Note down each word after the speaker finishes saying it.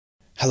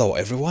Hello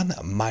everyone,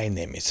 my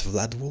name is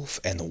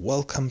vlad.wulf and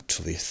welcome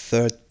to the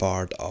third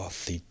part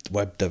of the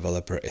Web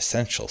Developer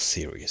Essentials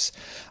series.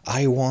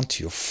 I want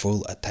your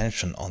full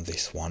attention on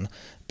this one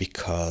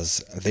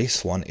because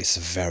this one is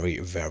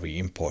very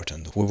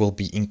important. We will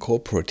be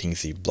incorporating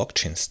the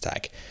blockchain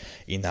stack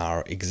in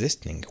our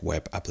existing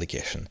web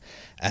application,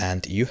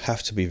 and you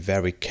have to be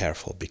very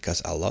careful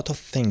because a lot of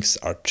things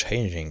are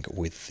changing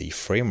with the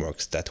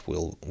frameworks that we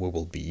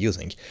will be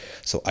using.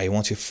 So I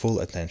want your full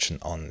attention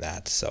on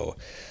that. So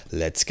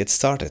let's get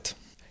started.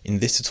 In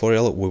this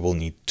tutorial, we will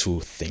need two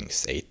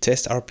things: a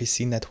Test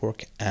RPC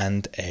network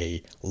and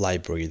a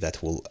library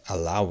that will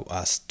allow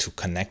us to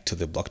connect to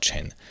the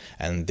blockchain.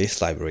 And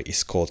this library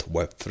is called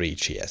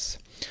Web3.js.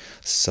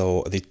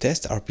 So the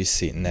Test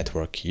RPC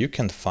network, you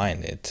can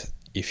find it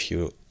if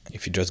you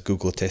just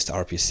Google Test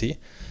RPC,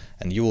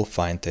 and you will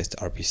find Test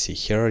RPC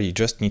here. You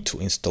just need to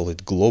install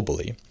it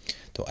globally.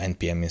 So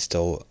npm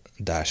install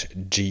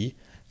 -g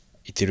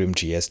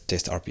ETHEREUM.js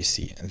Test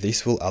RPC.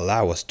 This will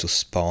allow us to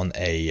spawn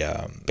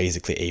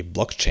basically a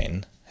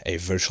blockchain, a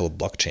virtual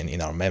blockchain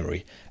in our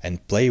memory,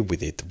 and play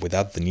with it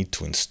without the need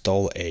to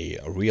install a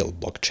real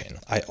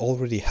blockchain. I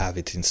already have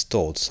it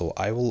installed, so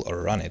I will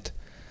run it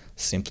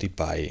simply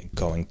by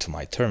going to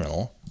my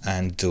terminal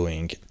and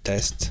doing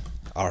Test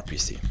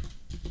RPC.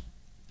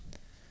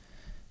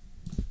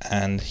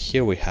 And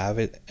here we have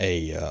it,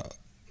 a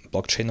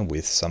blockchain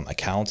with some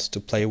accounts to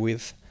play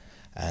with,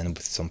 and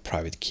with some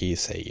private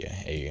keys,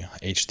 a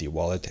HD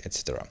wallet,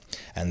 etc.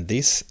 And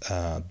this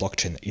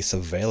blockchain is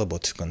available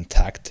to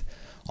contact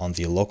on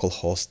the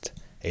localhost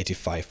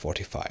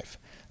 8545,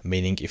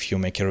 meaning if you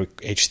make a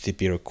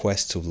HTTP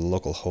request to the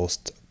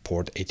localhost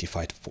port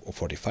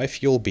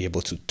 8545, you'll be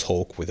able to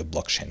talk with the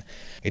blockchain.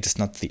 It is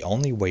not the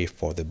only way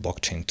for the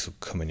blockchain to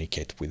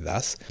communicate with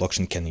us.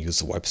 Blockchain can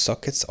use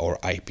WebSockets or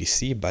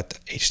IPC, but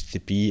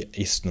HTTP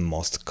is the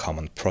most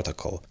common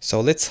protocol. So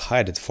let's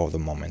hide it for the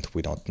moment,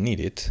 we don't need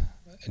it.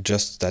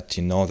 Just that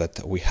you know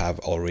that we have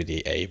already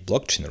a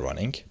blockchain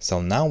running.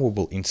 So now we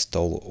will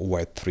install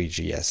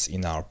Web3.js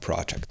in our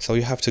project. So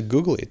you have to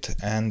Google it,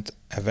 and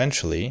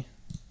eventually,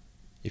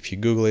 if you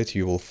Google it,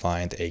 you will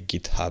find a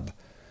GitHub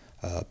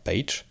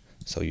page.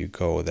 So you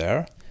go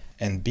there,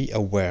 and be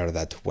aware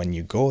that when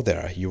you go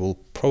there, you will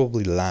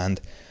probably land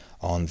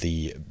on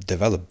the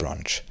develop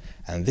branch.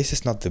 And this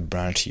is not the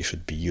branch you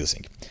should be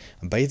using.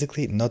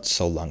 Basically, not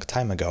so long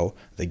time ago,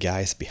 the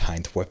guys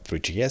behind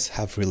Web3.js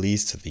have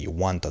released the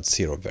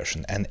 1.0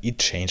 version, and it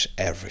changed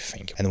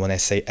everything. And when I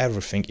say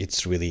everything,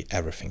 it's really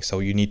everything. So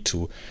you need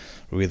to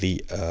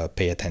really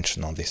pay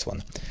attention on this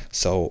one.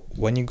 So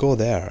when you go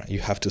there,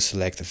 you have to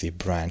select the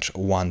branch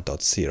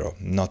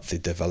 1.0, not the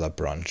develop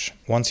branch.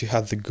 Once you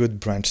have the good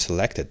branch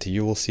selected,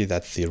 you will see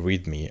that the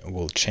README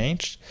will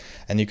change,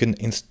 and you can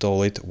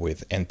install it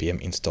with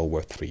npm install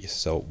web3.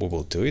 So we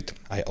will do it.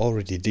 I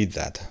already did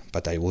that,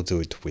 but I will do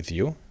it with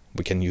you.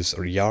 We can use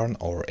yarn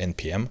or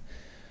npm.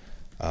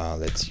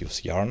 Let's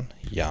use yarn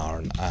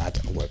add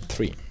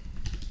web3.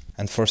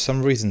 And for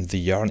some reason, the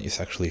yarn is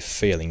actually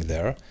failing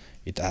there.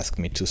 It asked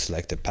me to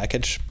select a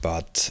package,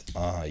 but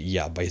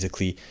yeah,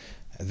 basically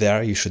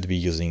there you should be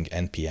using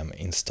npm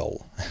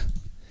install.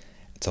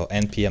 So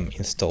npm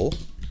install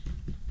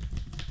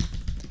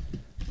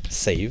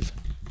save,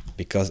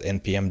 because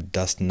npm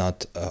does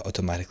not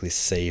automatically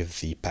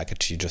save the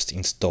package you just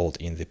installed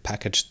in the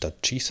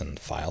package.json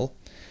file,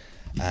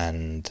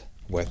 and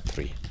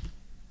web3.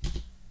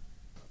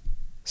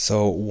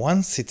 So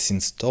once it's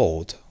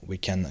installed, we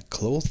can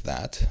close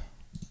that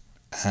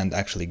and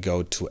actually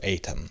go to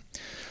Atom.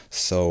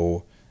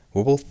 So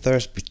we will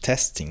first be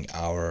testing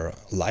our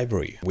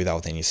library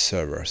without any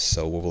servers.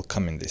 So we will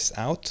comment this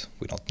out.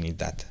 We don't need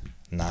that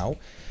now.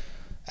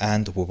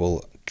 And we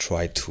will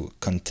try to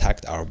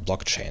contact our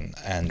blockchain.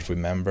 And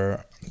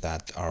remember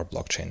that our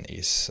blockchain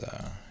is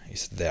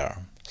there.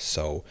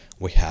 So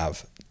we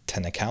have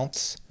 10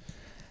 accounts,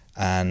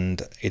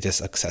 and it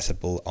is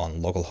accessible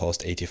on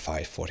localhost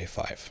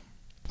 8545.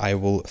 I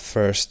will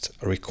first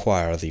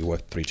require the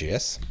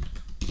Web3.js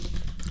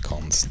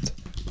const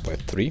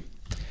web3.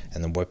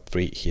 And then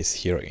web3 is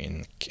here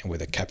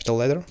with a capital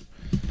letter.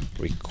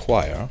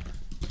 Require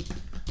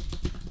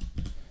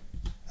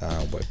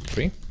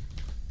web3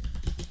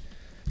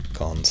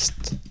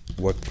 const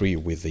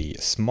web3 with the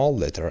small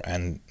letter,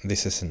 and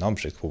this is an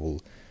object. We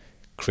will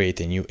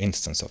create a new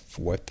instance of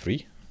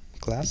web3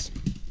 class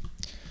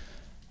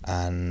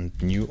and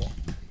new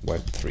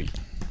web3.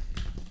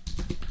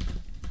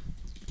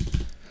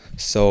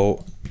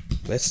 So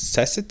let's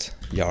test it.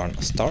 Yarn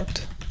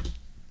start.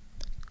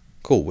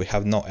 Cool, we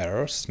have no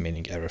errors,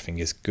 meaning everything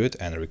is good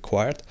and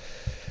required.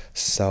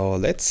 So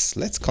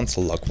let's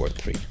console log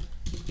web3.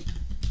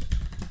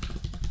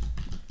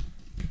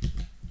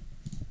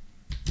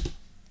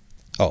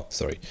 Oh,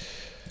 sorry,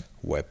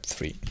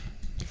 web3.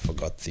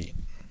 Forgot the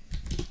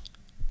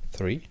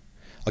 3.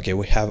 Okay,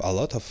 we have a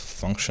lot of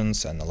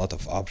functions and a lot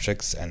of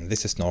objects, and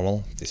this is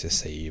normal. This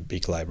is a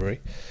big library.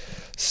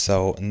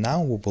 So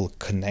now we will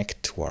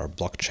connect to our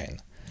blockchain.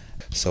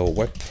 So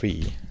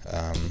web3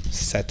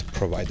 set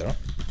provider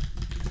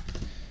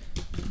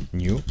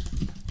new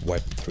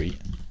web3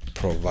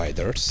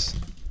 providers,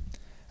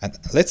 and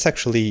let's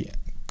actually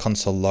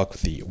console log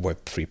the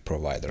Web3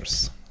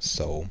 providers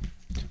so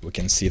we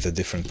can see the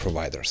different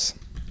providers.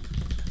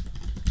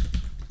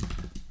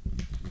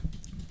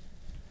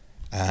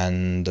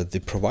 And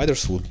the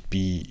providers would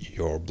be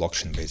your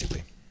blockchain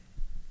basically.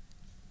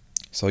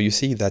 So you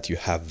see that you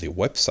have the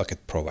WebSocket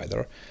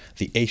provider,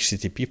 the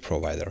HTTP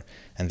provider,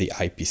 and the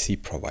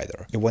IPC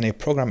provider. When a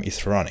program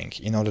is running,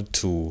 in order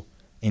to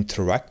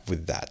interact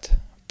with that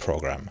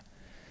program,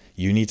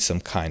 you need some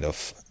kind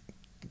of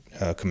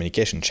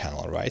communication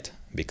channel, right?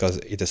 Because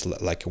it is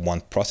like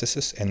one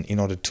process, and in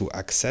order to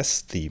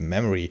access the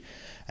memory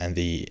and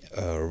the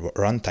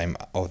runtime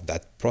of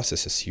that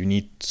processes, you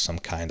need some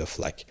kind of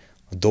like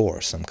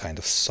door, some kind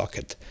of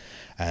socket.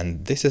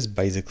 And this is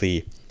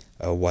basically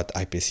what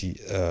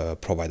IPC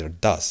provider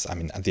does. I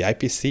mean, the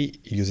IPC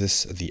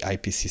uses the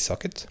IPC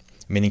socket,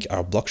 meaning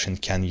our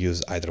blockchain can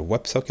use either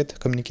WebSocket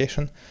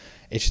communication,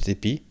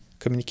 HTTP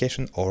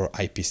communication, or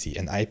IPC.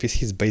 And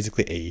IPC is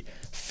basically a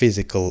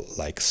physical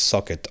like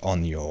socket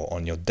on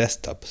your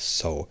desktop,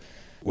 so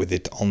with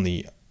it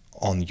only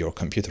on your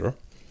computer,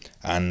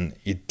 and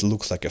it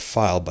looks like a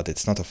file, but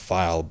it's not a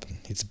file.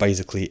 It's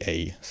basically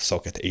a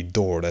socket, a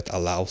door that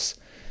allows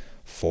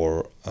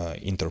for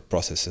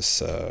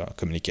inter-processes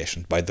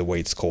communication. By the way,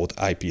 it's called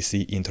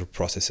IPC,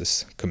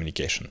 inter-processes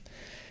communication.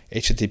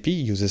 HTTP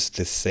uses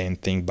the same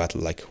thing, but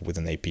like with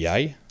an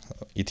API.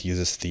 It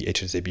uses the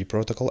HTTP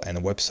protocol, and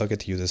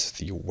WebSocket uses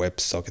the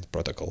WebSocket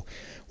protocol.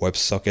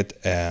 WebSocket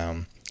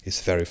is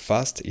very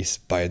fast, is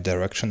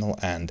bidirectional,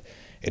 and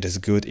it is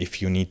good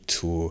if you need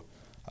to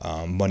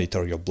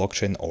monitor your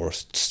blockchain or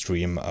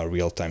stream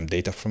real-time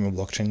data from your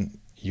blockchain.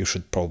 You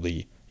should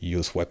probably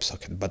use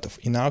WebSocket, but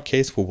in our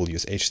case we will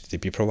use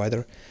HTTP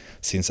provider,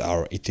 since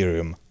our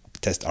Ethereum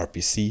Test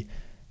RPC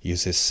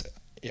uses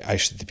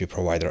HTTP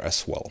provider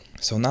as well.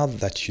 So now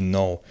that you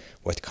know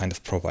what kind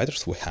of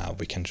providers we have,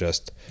 we can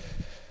just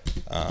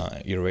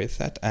erase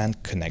that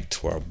and connect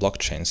to our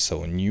blockchain.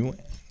 So new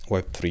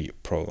Web3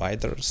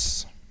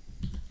 providers,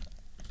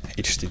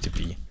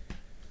 HTTP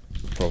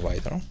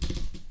provider,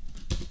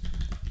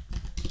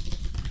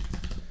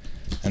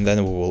 and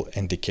then we will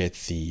indicate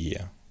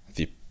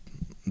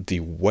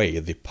the way,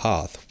 the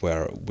path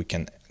where we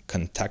can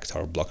contact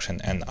our blockchain,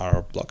 and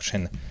our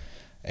blockchain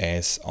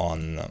is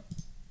on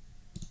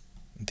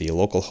the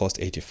localhost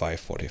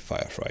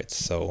 8545, right?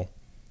 So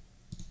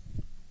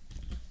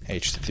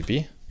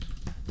HTTP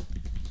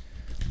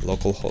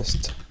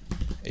localhost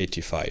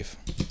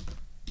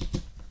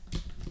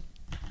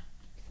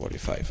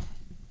 8545.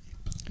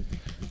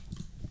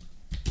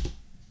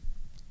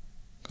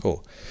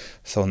 Cool.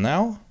 So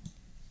now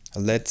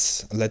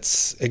let's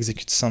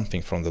execute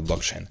something from the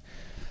blockchain,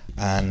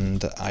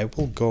 and I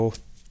will go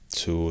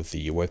to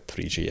the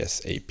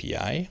Web3.js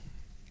API.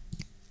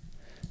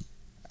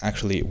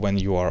 Actually, when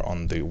you are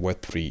on the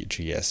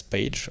Web3.js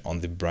page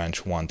on the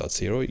branch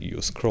 1.0,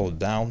 you scroll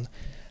down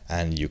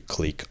and you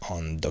click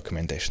on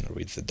documentation,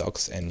 read the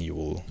docs, and you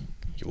will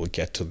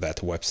get to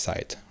that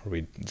website,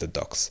 read the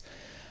docs.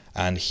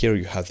 And here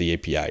you have the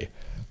API.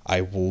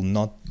 I will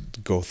not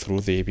go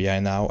through the API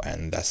now,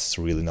 and that's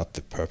really not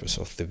the purpose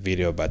of the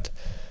video, but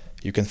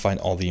you can find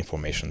all the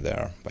information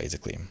there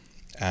basically.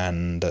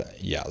 And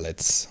yeah,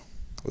 let's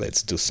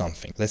do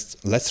something.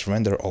 Let's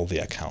render all the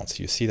accounts.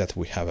 You see that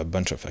we have a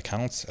bunch of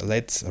accounts.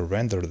 Let's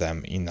render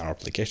them in our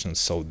application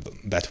so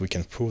that we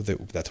can prove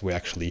that we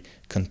actually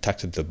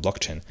contacted the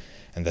blockchain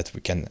and that we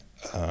can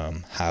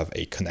have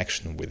a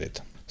connection with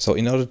it. So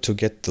in order to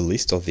get the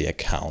list of the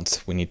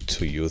accounts, we need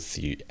to use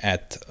the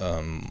add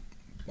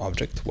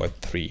object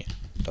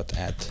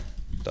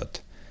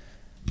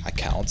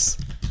web3.add.accounts.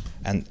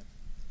 And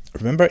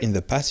remember, in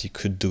the past you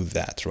could do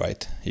that,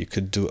 right? You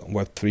could do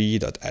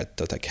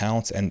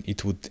web3.add.accounts and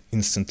it would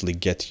instantly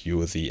get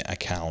you the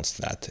accounts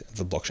that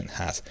the blockchain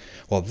has.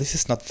 Well, this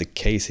is not the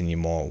case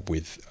anymore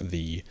with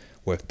the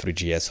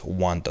Web3.js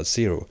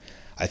 1.0.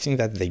 I think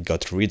that they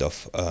got rid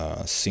of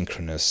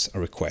synchronous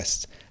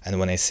requests. And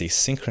when I say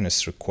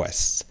synchronous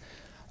requests,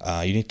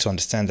 you need to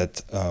understand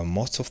that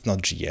most of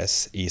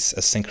Node.js is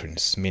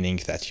asynchronous,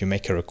 meaning that you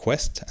make a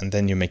request and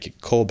then you make a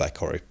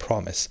callback or a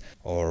promise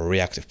or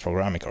reactive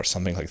programming or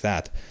something like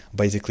that.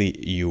 Basically,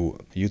 you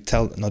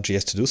tell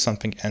Node.js to do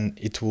something and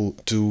it will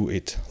do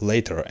it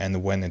later,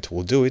 and when it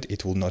will do it,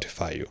 it will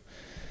notify you.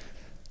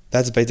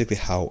 That's basically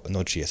how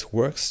Node.js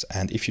works.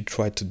 And if you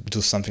try to do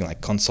something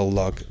like console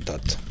log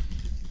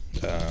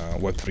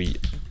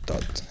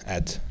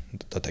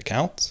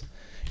web3.add.accounts,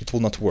 it will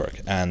not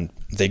work, and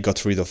they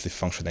got rid of the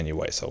function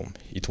anyway, so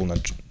it will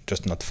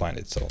just not find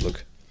it. So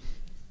look.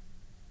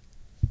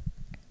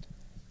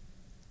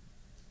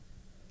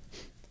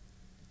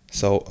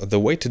 So the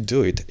way to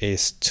do it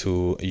is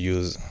to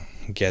use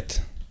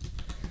get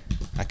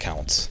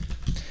accounts,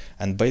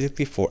 and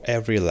basically for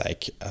every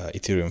like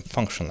Ethereum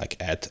function like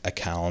add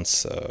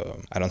accounts,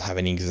 I don't have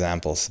any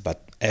examples,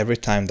 but every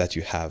time that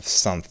you have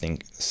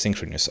something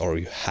synchronous or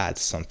you had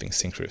something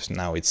synchronous,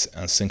 now it's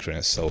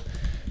asynchronous. So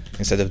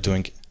instead of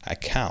doing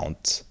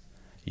account,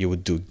 you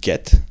would do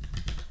get,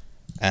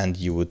 and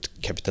you would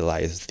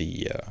capitalize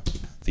the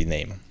the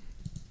name.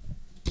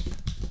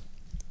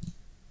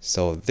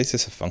 So this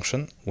is a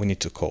function we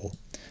need to call.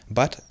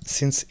 But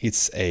since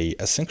it's a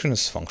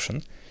asynchronous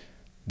function,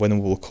 when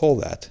we will call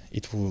that,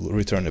 it will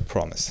return a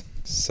promise.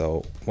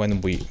 So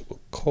when we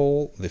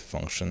call the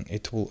function,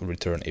 it will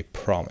return a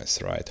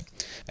promise, right?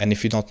 And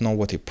if you don't know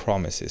what a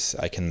promise is,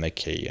 I can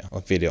make a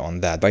video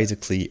on that.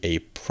 Basically a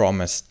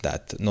promise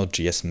that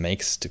Node.js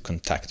makes to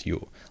contact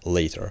you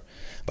later.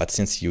 But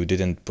since you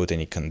didn't put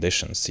any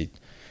conditions,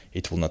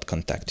 it will not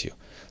contact you.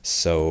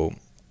 So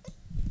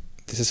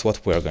this is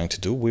what we are going to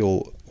do. We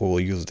will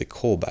use the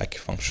callback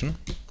function.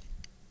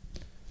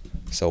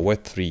 So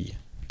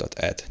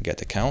web3.add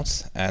get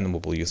accounts, and we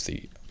will use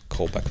the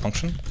callback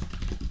function.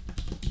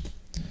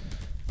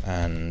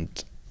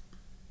 And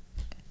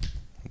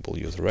we'll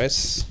use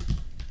res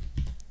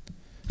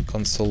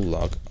console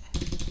log.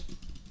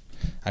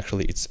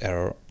 Actually, it's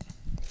error,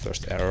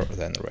 first error,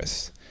 then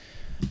res.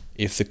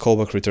 If the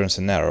callback returns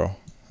an error,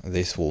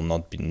 this will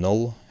not be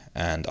null,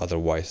 and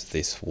otherwise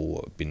this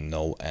will be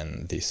null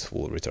and this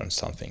will return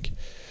something.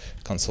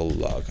 Console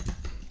log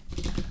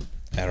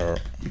error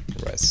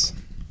res.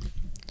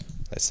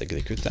 Let's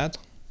execute that.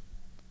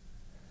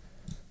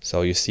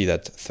 So you see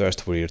that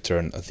first we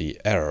return the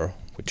error,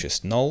 which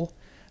is null,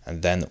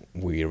 and then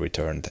we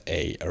returned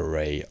an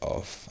array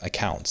of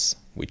accounts,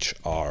 which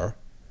are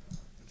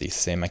the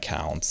same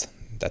accounts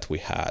that we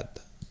had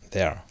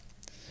there.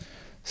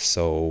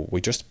 So we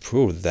just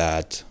proved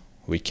that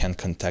we can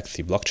contact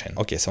the blockchain.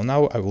 Okay, so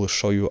now I will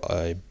show you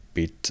a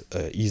bit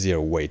easier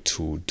way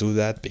to do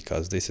that,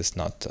 because this is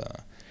not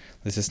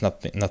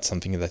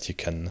something that you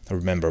can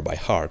remember by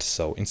heart.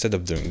 So instead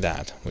of doing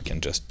that, we can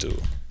just do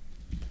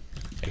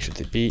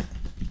HTTP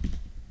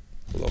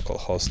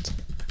localhost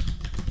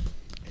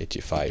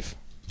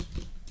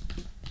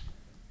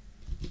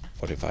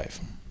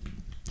 85.45,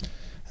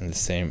 and the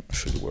same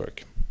should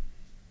work.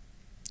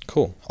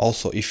 Cool.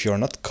 Also, if you're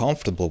not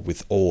comfortable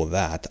with all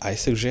that, I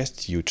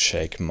suggest you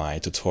check my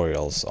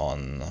tutorials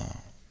on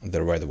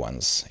the red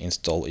ones.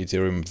 Install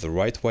ETHEREUM the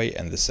right way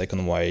and the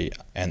second way,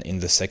 and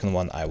in the second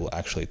one I will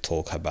actually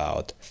talk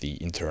about the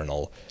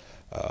internal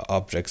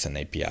objects and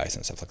APIs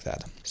and stuff like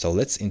that. So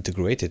let's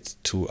integrate it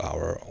to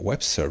our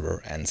web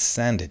server and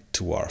send it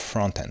to our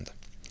frontend.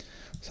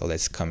 So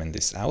let's comment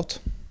this out.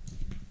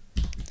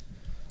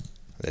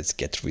 Let's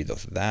get rid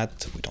of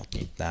that. We don't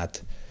need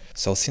that.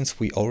 So since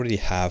we already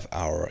have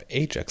our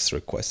AJAX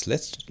request,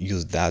 let's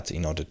use that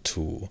in order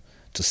to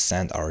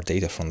send our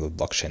data from the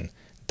blockchain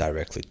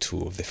directly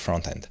to the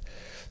frontend.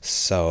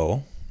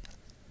 So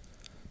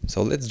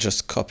let's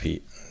just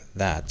copy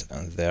that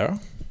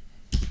there.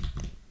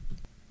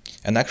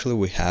 And actually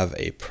we have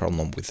a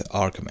problem with the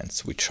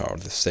arguments, which are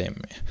the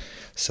same.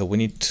 So we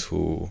need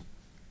to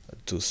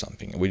do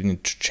something. We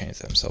need to change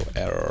them. So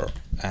error,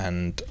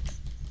 and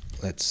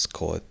let's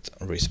call it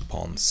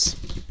response,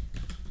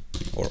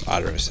 or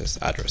addresses,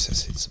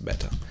 it's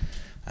better,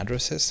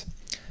 addresses.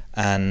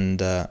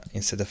 And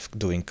instead of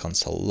doing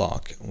console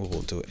log, we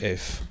will do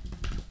if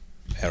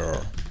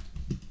error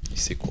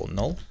is equal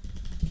null,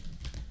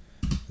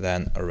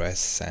 then res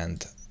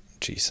send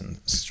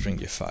JSON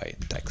stringify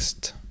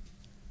text,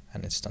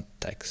 and it's not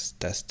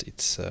text,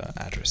 it's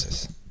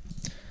addresses.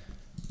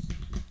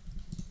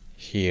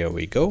 Here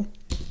we go.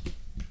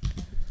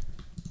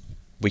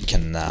 We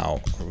can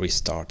now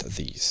restart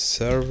the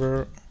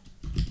server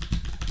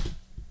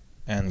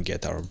and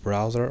get our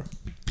browser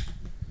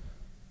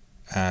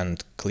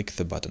and click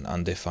the button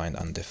undefined.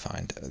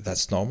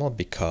 That's normal,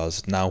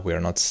 because now we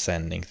are not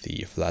sending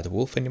the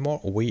vlad.wulf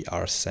anymore, we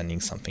are sending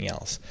something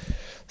else.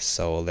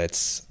 So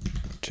let's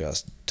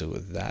just do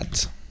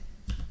that.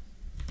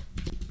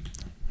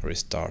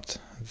 Restart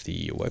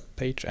the web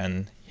page,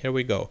 and here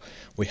we go.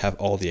 We have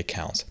all the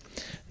accounts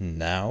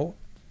now.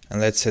 And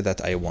let's say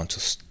that I want to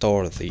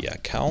store the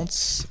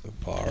accounts.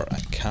 Var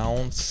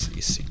accounts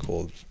is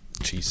equal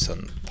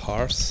JSON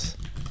parse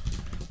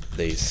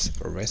this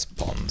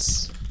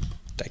response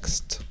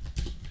text,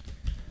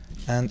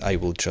 and I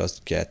will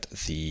just get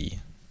the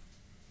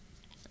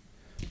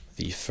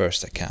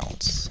first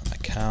account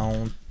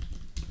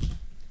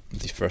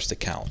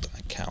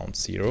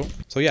 0.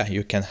 So yeah,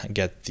 you can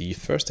get the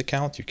first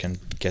account, you can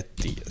get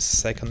the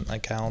second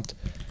account,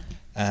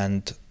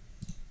 and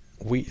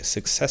we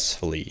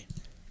successfully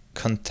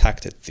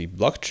contacted the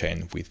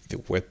blockchain with the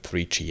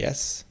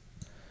Web3.js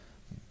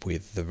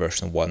with the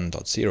version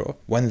 1.0.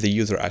 When the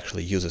user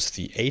actually uses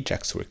the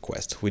AJAX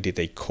request, we did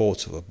a call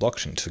to the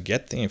blockchain to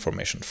get the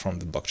information from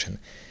the blockchain,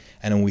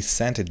 and we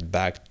sent it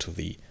back to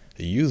the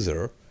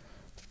user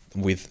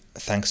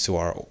thanks to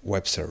our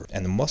web server.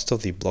 And most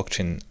of the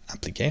blockchain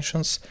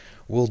applications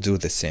will do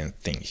the same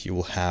thing. You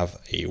will have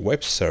a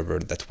web server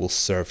that will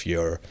serve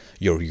your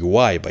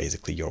UI,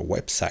 basically your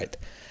website.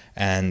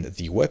 And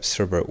the web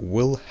server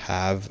will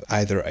have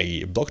either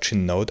a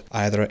blockchain node,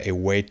 either a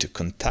way to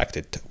contact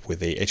it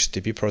with a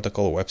HTTP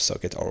protocol,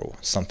 WebSocket, or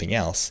something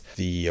else.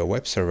 The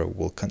web server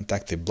will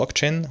contact the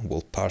blockchain,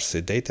 will parse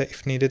the data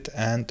if needed,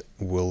 and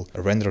will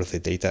render the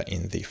data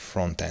in the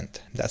front end.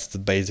 That's the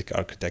basic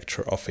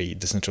architecture of a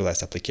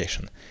decentralized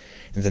application.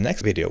 In the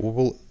next video, we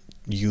will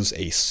use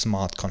a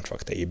smart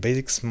contract, a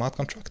basic smart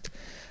contract,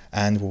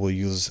 and we will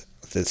use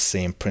the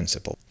same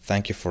principle.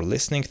 Thank you for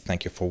listening.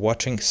 Thank you for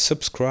watching.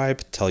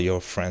 Subscribe. Tell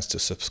your friends to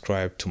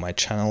subscribe to my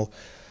channel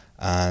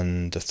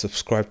and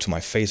subscribe to my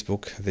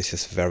Facebook. This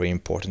is very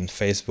important.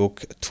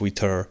 Facebook,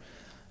 Twitter,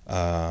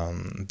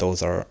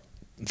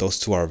 those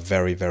two are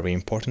very, very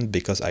important,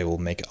 because I will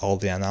make all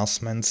the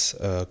announcements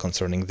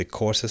concerning the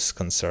courses,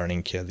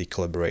 concerning the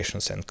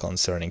collaborations, and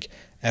concerning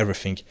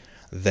everything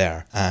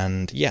there.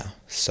 And yeah,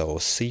 so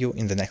see you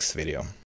in the next video.